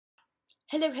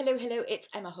Hello, hello, hello, it's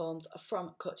Emma Holmes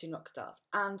from Coaching Rockstars,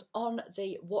 and on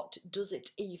the What Does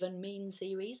It Even Mean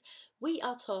series, we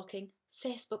are talking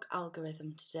Facebook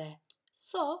algorithm today.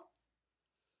 So,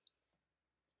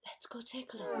 let's go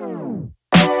take a look.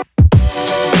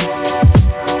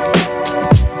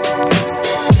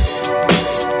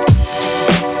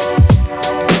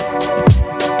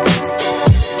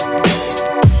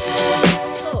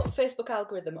 Facebook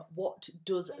algorithm, what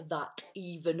does that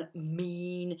even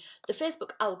mean? The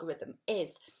Facebook algorithm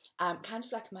is kind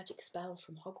of like a magic spell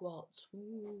from Hogwarts.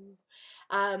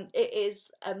 It is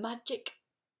a magic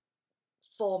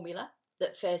formula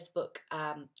that Facebook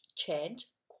change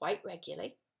quite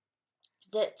regularly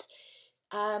that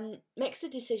makes the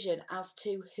decision as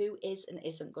to who is and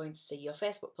isn't going to see your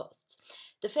Facebook posts.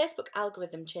 The Facebook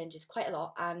algorithm changes quite a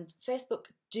lot, and Facebook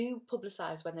do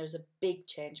publicise when there's a big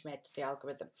change made to the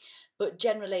algorithm, but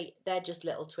generally they're just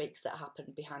little tweaks that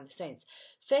happen behind the scenes.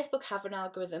 Facebook have an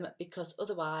algorithm because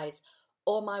otherwise,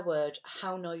 oh my word,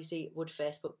 how noisy would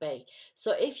Facebook be?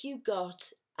 So if you got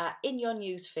in your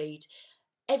news feed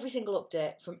every single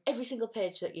update from every single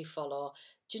page that you follow,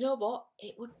 do you know what?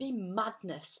 It would be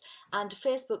madness. And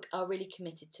Facebook are really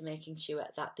committed to making sure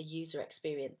that the user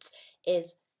experience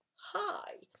is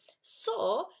high.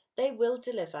 So they will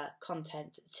deliver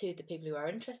content to the people who are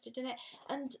interested in it.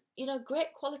 And, you know,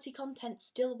 great quality content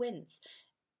still wins.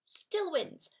 Still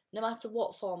wins, no matter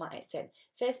what format it's in.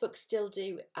 Facebook still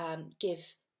do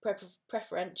give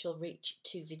preferential reach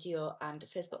to video and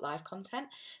Facebook Live content.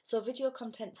 So video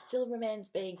content still remains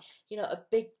being, you know, a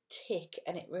big tick,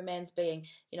 and it remains being,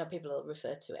 you know, people will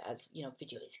refer to it as, you know,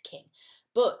 video is king.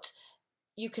 But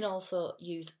you can also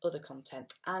use other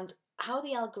content, and how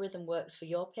the algorithm works for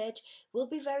your page will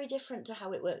be very different to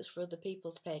how it works for other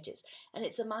people's pages. And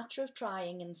it's a matter of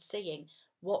trying and seeing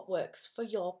what works for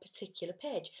your particular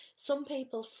page. Some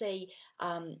people see,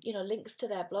 you know, links to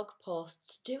their blog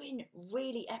posts doing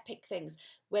really epic things,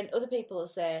 when other people will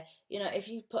say, you know, if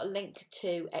you put a link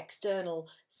to external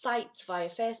sites via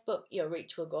Facebook, your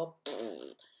reach will go.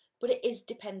 But it is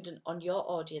dependent on your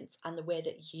audience and the way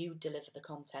that you deliver the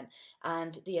content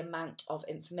and the amount of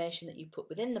information that you put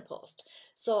within the post.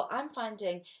 So I'm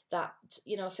finding that,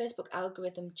 you know, Facebook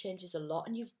algorithm changes a lot,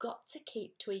 and you've got to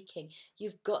keep tweaking.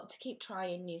 You've got to keep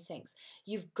trying new things.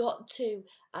 You've got to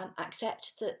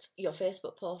accept that your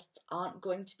Facebook posts aren't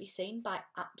going to be seen by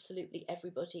absolutely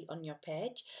everybody on your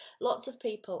page. Lots of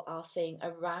people are seeing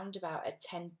around about a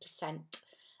 10%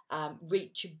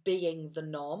 reach being the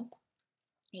norm.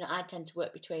 You know, I tend to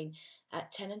work between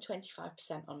 10 and 25%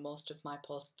 on most of my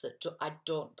posts that I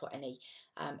don't put any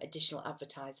additional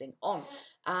advertising on.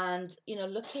 And, you know,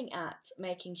 looking at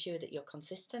making sure that you're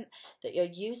consistent, that you're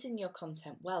using your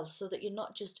content well, so that you're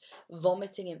not just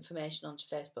vomiting information onto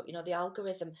Facebook. You know, the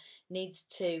algorithm needs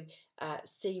to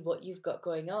see what you've got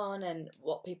going on and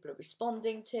what people are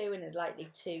responding to, and is likely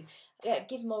to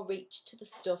give more reach to the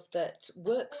stuff that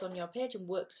works on your page and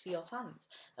works for your fans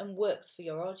and works for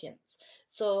your audience.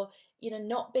 So, you know,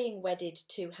 not being wedded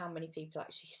to how many people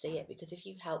actually see it, because if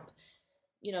you help,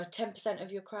 you know, 10%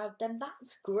 of your crowd, then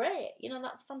that's great. You know,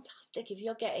 that's fantastic. If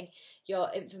you're getting your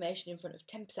information in front of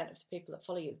 10% of the people that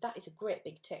follow you, that is a great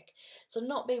big tick. So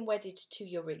not being wedded to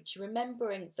your reach,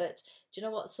 remembering that, do you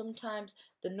know what, sometimes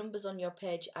the numbers on your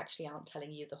page actually aren't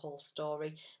telling you the whole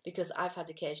story, because I've had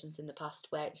occasions in the past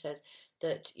where it says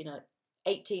that, you know,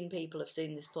 18 people have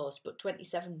seen this post, but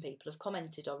 27 people have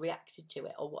commented or reacted to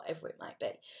it, or whatever it might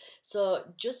be. So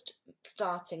just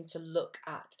starting to look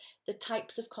at the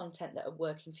types of content that are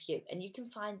working for you, and you can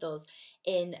find those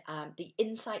in the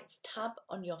Insights tab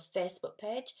on your Facebook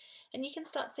page, and you can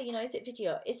start to see, you know, is it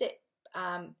video, is it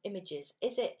images,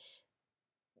 is it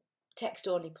text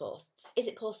only posts, is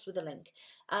it posts with a link?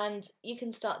 And you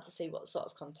can start to see what sort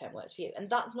of content works for you. And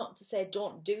that's not to say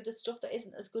don't do the stuff that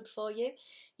isn't as good for you.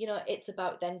 You know, it's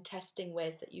about then testing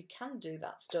ways that you can do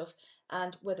that stuff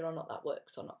and whether or not that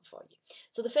works or not for you.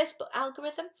 So the Facebook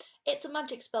algorithm, it's a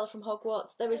magic spell from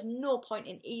Hogwarts. There is no point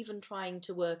in even trying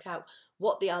to work out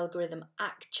what the algorithm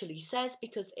actually says,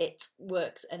 because it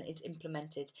works and is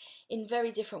implemented in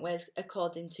very different ways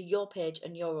according to your page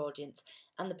and your audience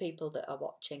and the people that are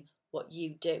watching what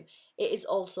you do. It is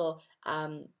also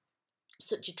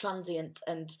such a transient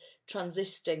and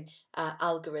transisting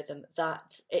algorithm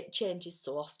that it changes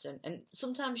so often, and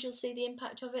sometimes you'll see the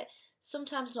impact of it,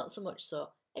 sometimes not so much so.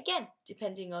 Again,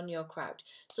 depending on your crowd.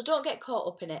 So don't get caught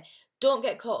up in it. Don't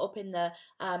get caught up in the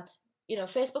you know,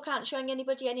 Facebook aren't showing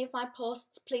anybody any of my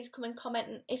posts, please come and comment,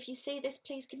 and if you see this,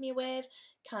 please give me a wave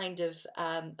kind of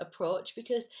approach,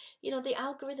 because, you know, the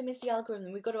algorithm is the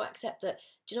algorithm. We've got to accept that,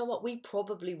 do you know what, we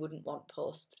probably wouldn't want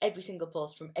posts, every single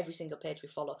post from every single page we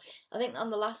follow. I think on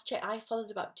the last check I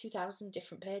followed about 2,000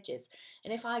 different pages,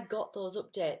 and if I got those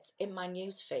updates in my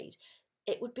news feed,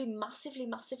 it would be massively,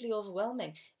 massively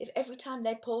overwhelming. If every time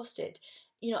they posted,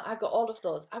 you know, I got all of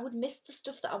those, I would miss the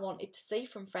stuff that I wanted to see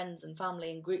from friends and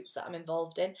family and groups that I'm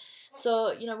involved in.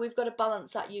 So, you know, we've got to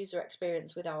balance that user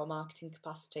experience with our marketing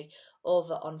capacity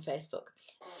over on Facebook.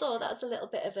 So that's a little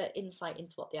bit of an insight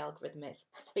into what the algorithm is.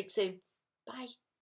 Speak soon. Bye.